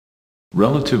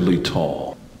Relatively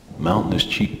tall, mountainous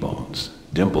cheekbones,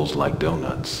 dimples like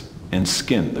donuts, and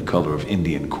skin the color of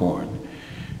Indian corn,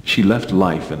 she left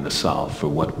life in the South for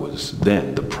what was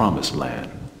then the promised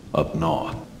land, up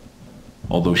north.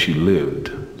 Although she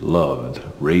lived, loved,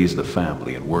 raised a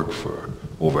family, and worked for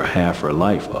over half her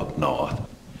life up north,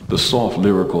 the soft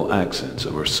lyrical accents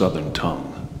of her southern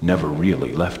tongue never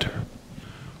really left her.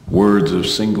 Words of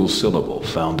single syllable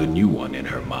found a new one in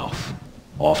her mouth,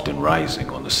 often rising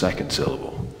on the second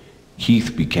syllable.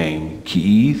 Keith became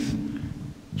Keith,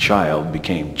 child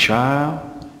became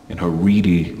child, and her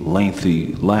reedy,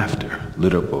 lengthy laughter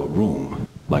lit up a room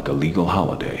like a legal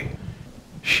holiday.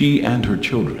 She and her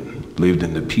children lived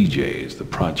in the PJs, the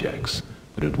projects,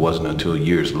 but it wasn't until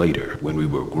years later, when we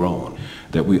were grown,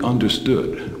 that we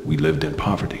understood we lived in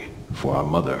poverty, for our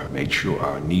mother made sure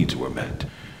our needs were met.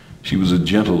 She was a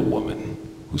gentle woman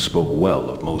who spoke well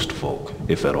of most folk,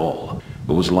 if at all,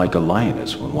 but was like a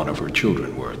lioness when one of her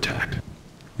children were attacked.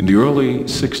 In the early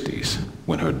 60s,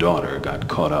 when her daughter got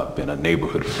caught up in a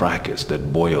neighborhood fracas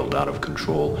that boiled out of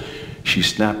control, she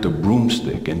snapped a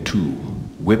broomstick in two,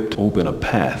 whipped open a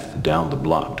path down the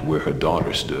block to where her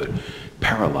daughter stood,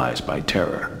 paralyzed by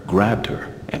terror, grabbed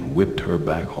her, and whipped her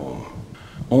back home.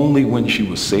 Only when she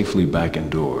was safely back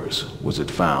indoors was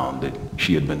it found that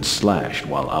she had been slashed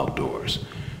while outdoors.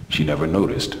 She never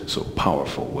noticed, so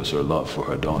powerful was her love for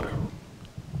her daughter.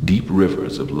 Deep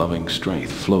rivers of loving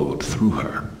strength flowed through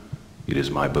her. It is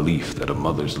my belief that a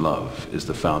mother's love is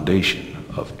the foundation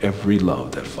of every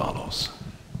love that follows.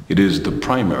 It is the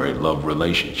primary love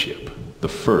relationship, the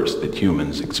first that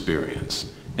humans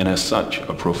experience, and as such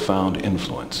a profound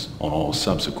influence on all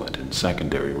subsequent and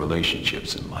secondary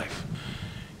relationships in life.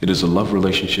 It is a love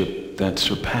relationship that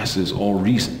surpasses all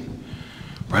reason.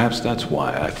 Perhaps that's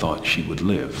why I thought she would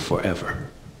live forever,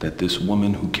 that this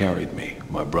woman who carried me,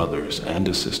 my brothers, and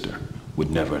a sister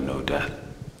would never know death.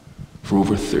 For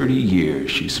over 30 years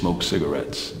she smoked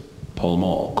cigarettes, Pall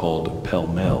Mall called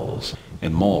pell-mells,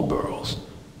 and Marlboros,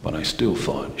 but I still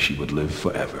thought she would live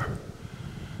forever.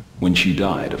 When she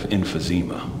died of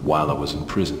emphysema while I was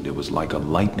imprisoned, it was like a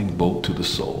lightning bolt to the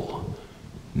soul.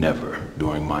 Never,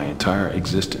 during my entire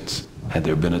existence, had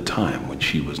there been a time when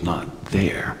she was not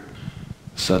there.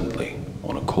 Suddenly,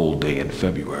 on a cold day in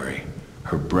February,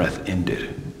 her breath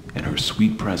ended, and her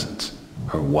sweet presence,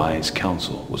 her wise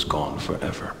counsel was gone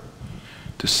forever.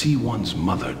 To see one's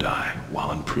mother die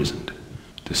while imprisoned,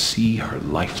 to see her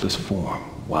lifeless form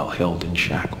while held in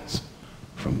shackles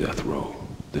from death row.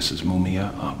 This is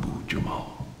Mumia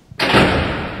Abu-Jamal.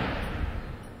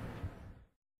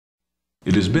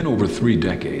 It has been over 3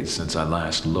 decades since I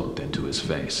last looked into his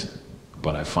face,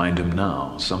 but I find him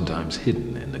now sometimes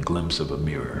hidden in the glimpse of a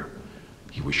mirror.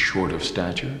 He was short of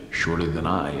stature, shorter than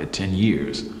I at 10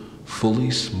 years, fully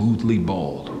smoothly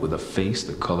bald, with a face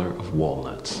the color of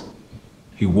walnuts.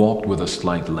 He walked with a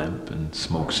slight limp and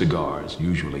smoked cigars,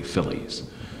 usually Phillies.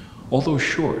 Although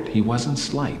short, he wasn't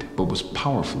slight, but was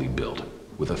powerfully built,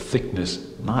 with a thickness,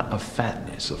 not a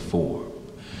fatness, of form.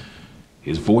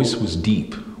 His voice was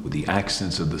deep, with the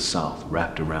accents of the South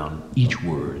wrapped around each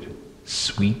word,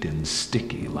 sweet and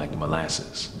sticky like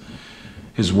molasses.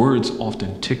 His words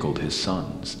often tickled his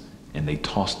sons, and they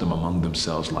tossed them among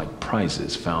themselves like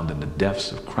prizes found in the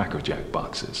depths of Cracker Jack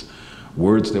boxes.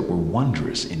 Words that were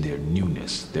wondrous in their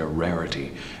newness, their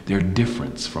rarity, their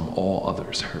difference from all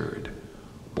others heard.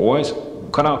 "Boys,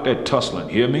 cut out that tussling,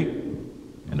 hear me?"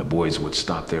 And the boys would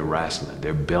stop their wrestling,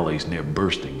 their bellies near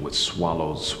bursting with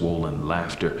swallowed, swollen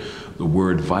laughter, the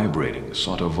word vibrating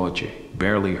sotto voce,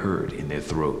 barely heard in their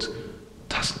throats.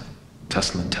 Tussling,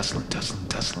 tussling, tussling, tussling,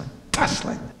 tussling,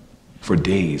 tussling. For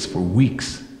days, for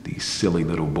weeks, these silly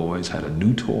little boys had a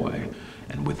new toy,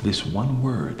 and with this one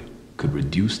word could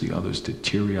reduce the others to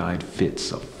teary-eyed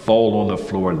fits of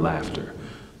fall-on-the-floor laughter.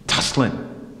 Tussling!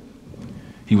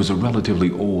 He was a relatively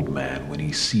old man when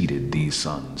he seeded these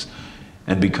sons,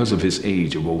 and because of his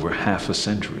age of over half a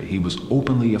century, he was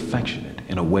openly affectionate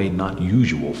in a way not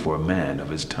usual for a man of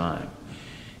his time.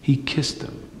 He kissed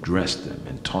them, dressed them,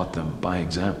 and taught them by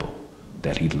example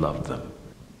that he loved them.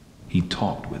 He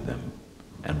talked with them,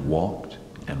 and walked,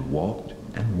 and walked,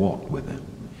 and walked with them.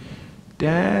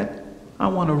 "Dad, I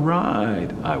want to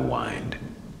ride," I whined.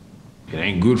 "It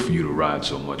ain't good for you to ride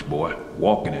so much, boy.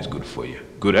 Walking is good for you.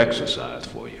 Good exercise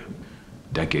for you."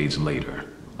 Decades later,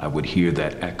 I would hear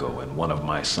that echo in one of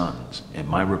my sons, and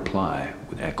my reply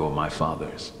would echo my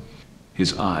father's.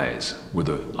 His eyes were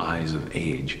the eyes of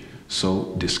age,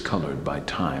 so discolored by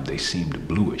time they seemed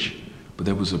bluish, but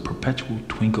there was a perpetual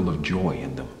twinkle of joy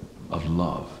in them, of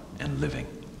love and living.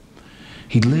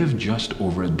 He lived just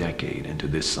over a decade into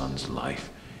this son's life,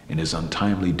 and his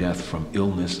untimely death from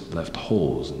illness left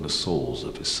holes in the souls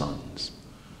of his sons.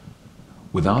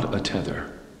 Without a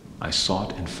tether, I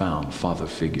sought and found father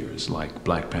figures like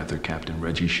Black Panther Captain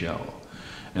Reggie Shell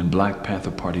and Black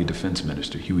Panther Party Defense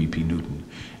Minister Huey P. Newton,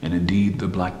 and indeed the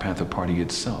Black Panther Party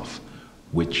itself,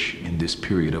 which in this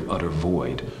period of utter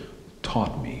void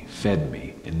taught me, fed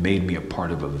me, and made me a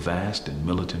part of a vast and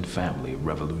militant family of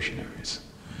revolutionaries.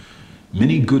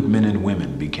 Many good men and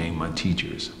women became my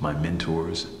teachers, my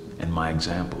mentors, and my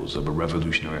examples of a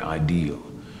revolutionary ideal.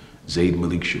 Zaid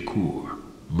Malik Shakur,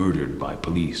 murdered by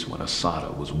police when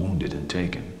Assata was wounded and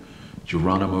taken.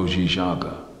 Geronimo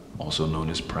Gijaga, also known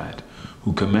as Pratt,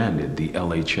 who commanded the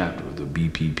LA chapter of the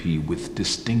BPP with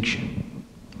distinction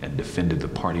and defended the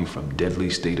party from deadly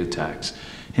state attacks,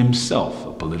 himself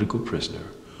a political prisoner,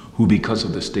 who because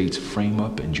of the state's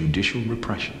frame-up and judicial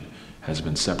repression has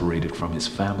been separated from his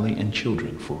family and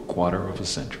children for a quarter of a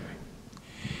century.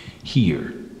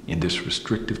 Here, in this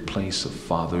restrictive place of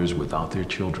fathers without their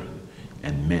children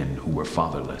and men who were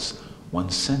fatherless, one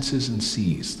senses and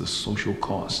sees the social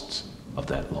costs of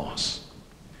that loss.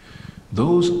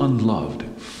 Those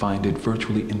unloved find it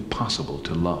virtually impossible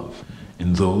to love,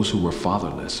 and those who were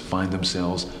fatherless find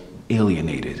themselves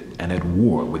alienated and at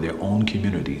war with their own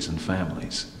communities and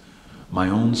families. My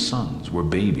own sons were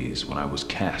babies when I was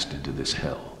cast into this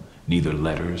hell. Neither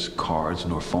letters, cards,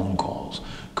 nor phone calls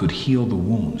could heal the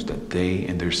wounds that they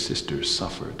and their sisters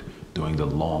suffered during the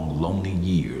long, lonely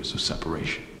years of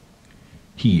separation.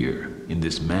 Here, in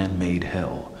this man-made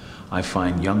hell, I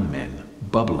find young men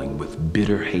bubbling with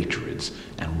bitter hatreds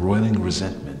and roiling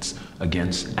resentments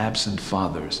against absent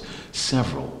fathers,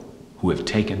 several who have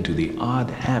taken to the odd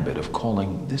habit of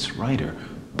calling this writer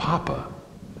Papa.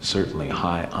 Certainly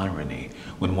high irony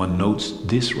when one notes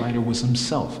this writer was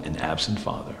himself an absent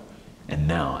father and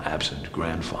now absent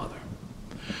grandfather.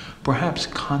 Perhaps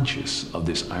conscious of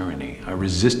this irony, I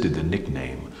resisted the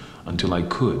nickname until I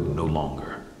could no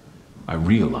longer. I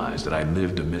realized that I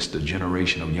lived amidst a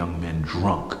generation of young men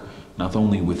drunk, not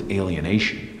only with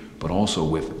alienation, but also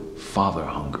with father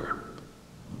hunger.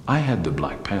 I had the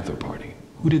Black Panther Party.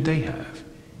 Who did they have?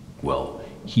 Well,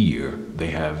 here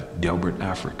they have Delbert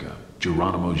Africa,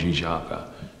 Geronimo Gijaga,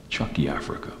 Chucky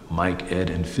Africa, Mike, Ed,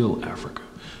 and Phil Africa,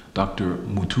 Dr.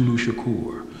 Mutulu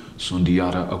Shakur,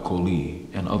 Sundiata Akoli,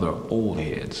 and other old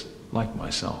heads like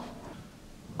myself.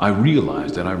 I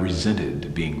realized that I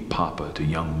resented being papa to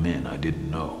young men I didn't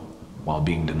know, while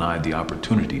being denied the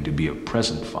opportunity to be a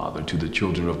present father to the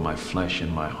children of my flesh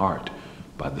and my heart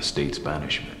by the state's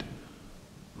banishment.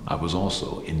 I was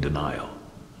also in denial,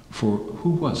 for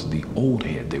who was the old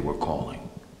head they were calling?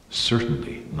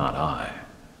 Certainly not I.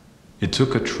 It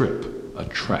took a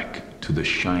trek to the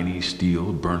shiny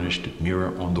steel burnished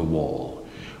mirror on the wall,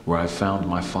 where I found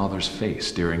my father's face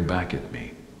staring back at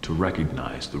me to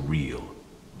recognize the real.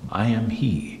 I am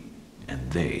he,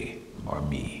 and they are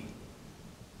me.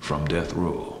 From death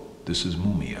row, this is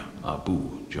Mumia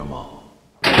Abu-Jamal.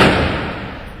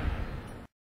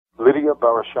 Lydia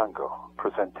Barashango,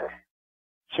 Presente.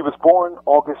 She was born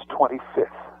August 25th,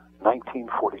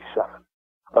 1947,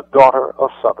 a daughter of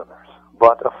Southerners,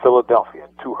 but a Philadelphian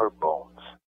to her bones.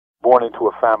 Born into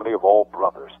a family of all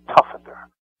brothers, toughened her,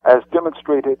 as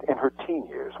demonstrated in her teen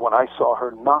years when I saw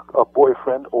her knock a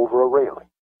boyfriend over a railing.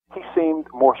 He seemed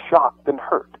more shocked than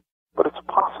hurt, but it's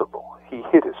possible he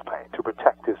hid his pain to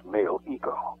protect his male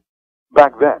ego.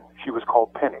 Back then, she was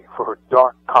called Penny for her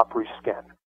dark, coppery skin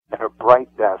and her bright,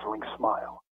 dazzling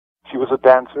smile. She was a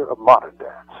dancer of modern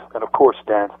dance, and of course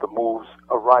danced the moves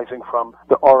arising from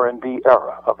the R&B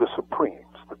era of the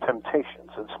Supremes, the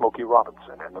Temptations, and Smokey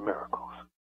Robinson and the Miracles.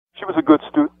 She was a good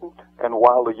student, and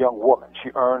while a young woman, she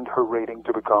earned her rating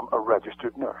to become a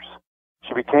registered nurse.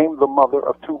 She became the mother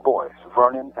of two boys,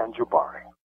 Vernon and Jabari.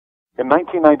 In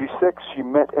 1996, she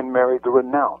met and married the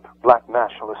renowned Black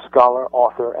nationalist scholar,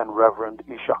 author, and Reverend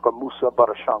Ishaka Musa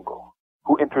Barashango,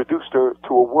 who introduced her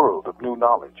to a world of new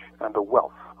knowledge and a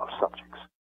wealth of subjects.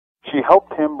 She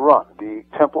helped him run the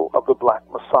Temple of the Black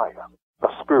Messiah, a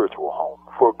spiritual home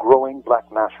for a growing Black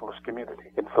nationalist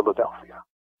community in Philadelphia.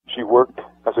 She worked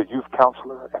as a youth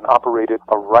counselor and operated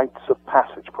a rites of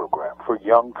passage program for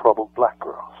young troubled Black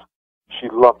girls. She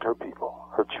loved her people,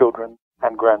 her children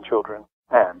and grandchildren,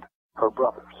 and her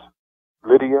brothers.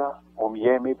 Lydia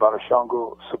Omyemi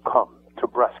Barashango succumbed to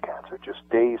breast cancer just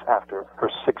days after her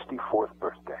 64th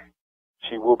birthday.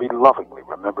 She will be lovingly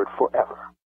remembered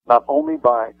forever, not only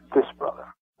by this brother,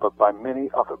 but by many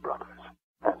other brothers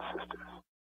and sisters.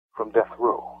 From death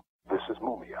row, this is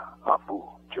Mumia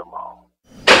Abu-Jamal.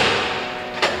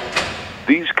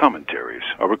 These commentaries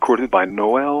are recorded by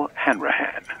Noelle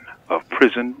Hanrahan of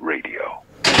Prison Radio.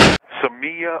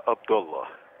 Samia Abdullah,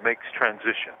 makes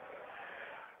transition.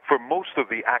 For most of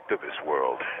the activist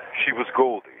world, she was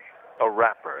Goldie, a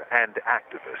rapper and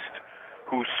activist,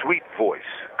 whose sweet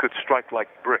voice could strike like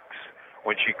bricks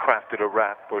when she crafted a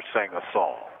rap or sang a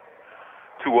song.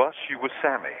 To us, she was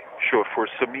Sammy, short for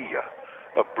Samia,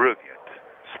 a brilliant,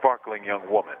 sparkling young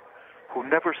woman who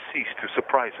never ceased to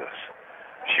surprise us.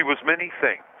 She was many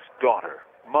things: daughter,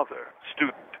 mother,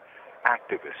 student,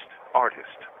 activist,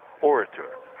 artist,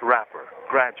 orator, rapper,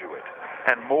 graduate,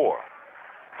 and more.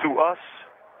 To us,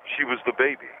 she was the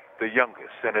baby, the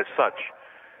youngest, and as such,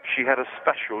 she had a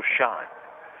special shine.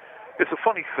 It's a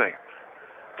funny thing.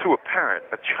 To a parent,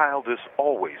 a child is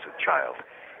always a child,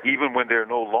 even when they're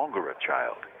no longer a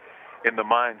child. In the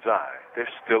mind's eye, they're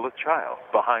still a child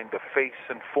behind the face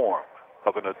and form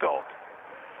of an adult.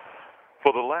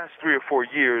 For the last 3 or 4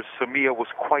 years, Samia was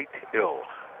quite ill,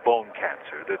 bone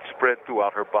cancer that spread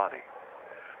throughout her body.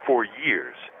 For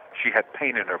years, she had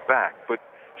pain in her back, but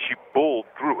she bowled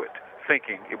through it,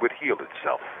 thinking it would heal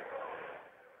itself.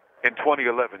 In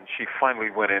 2011, she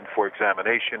finally went in for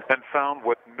examination and found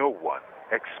what no one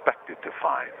expected to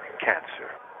find: cancer.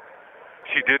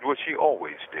 She did what she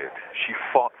always did. She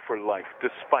fought for life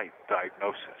despite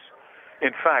diagnosis.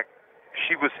 In fact,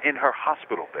 she was in her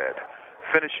hospital bed,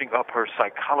 finishing up her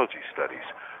psychology studies,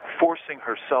 forcing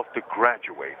herself to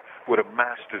graduate with a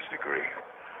master's degree.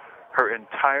 Her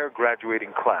entire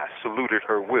graduating class saluted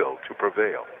her will to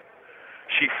prevail.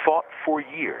 She fought for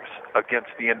years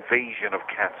against the invasion of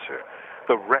cancer,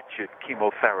 the wretched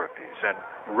chemotherapies, and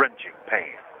wrenching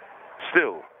pain.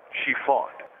 Still, she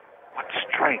fought. What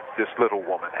strength this little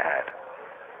woman had.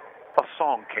 A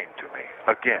song came to me,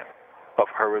 again, of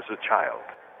her as a child.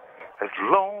 As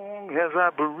long as I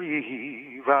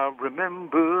breathe, I'll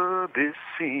remember this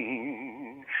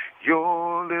scene.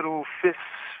 Your little fists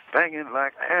banging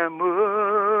like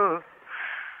hammer,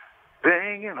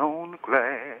 banging on the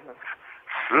glass.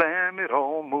 Slam it,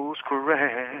 almost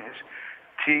crash.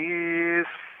 Tears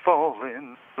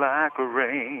falling like a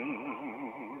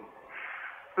rain.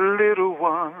 Little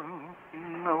one,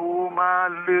 oh my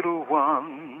little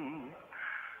one,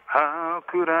 how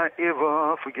could I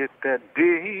ever forget that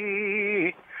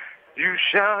day? You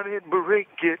shouted, break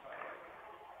it,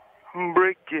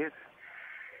 break it.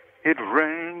 It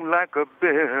rang like a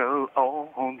bell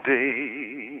all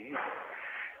day.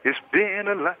 It's been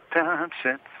a lifetime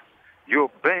since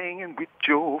you're banging with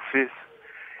your fist,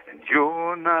 and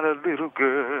you're not a little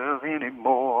girl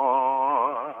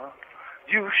anymore.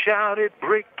 You shouted,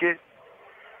 break it.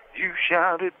 You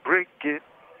shouted, break it.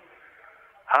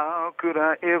 How could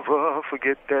I ever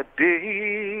forget that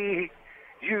day?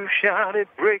 You shouted,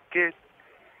 break it.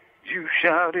 You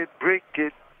shouted, break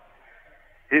it.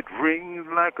 It rings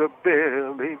like a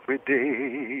bell every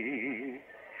day.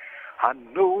 I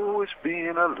know it's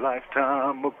been a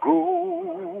lifetime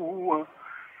ago.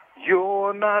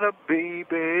 You're not a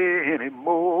baby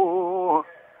anymore.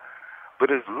 But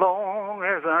as long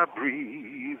as I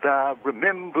breathe, I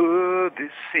remember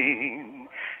this scene.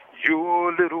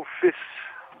 Your little fists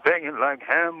banging like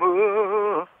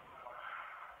hammer,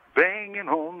 banging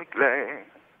on the glass.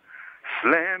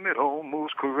 Slam it,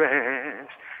 almost crash.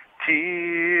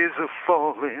 Tears are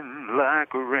falling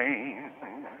like a rain.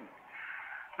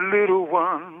 Little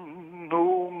one,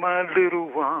 oh my little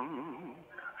one,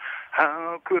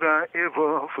 how could I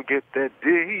ever forget that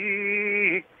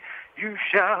day? You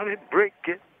shouted, break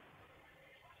it,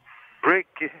 break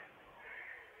it.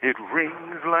 It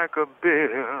rings like a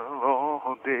bell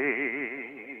all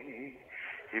day.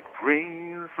 It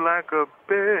rings like a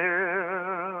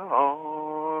bell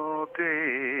all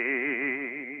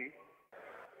day.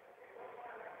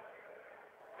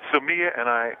 Samia and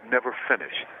I never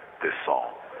finished this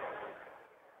song.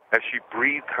 As she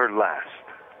breathed her last,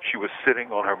 she was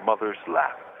sitting on her mother's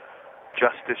lap,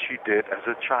 just as she did as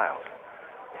a child.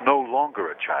 No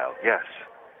longer a child, yes,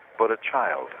 but a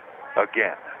child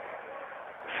again.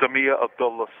 Samia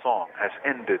Abdullah's song has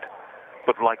ended,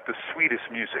 but like the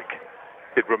sweetest music,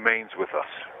 it remains with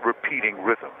us, repeating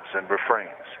rhythms and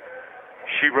refrains.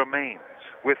 She remains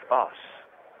with us,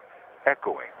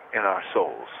 echoing in our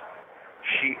souls.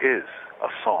 She is a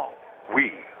song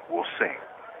we will sing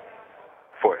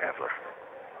forever.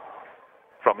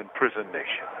 From Imprisoned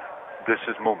Nation, this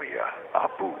is Mumia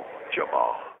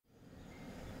Abu-Jamal.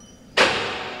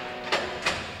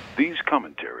 These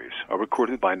commentaries are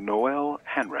recorded by Noelle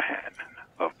Hanrahan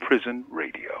of Prison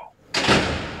Radio.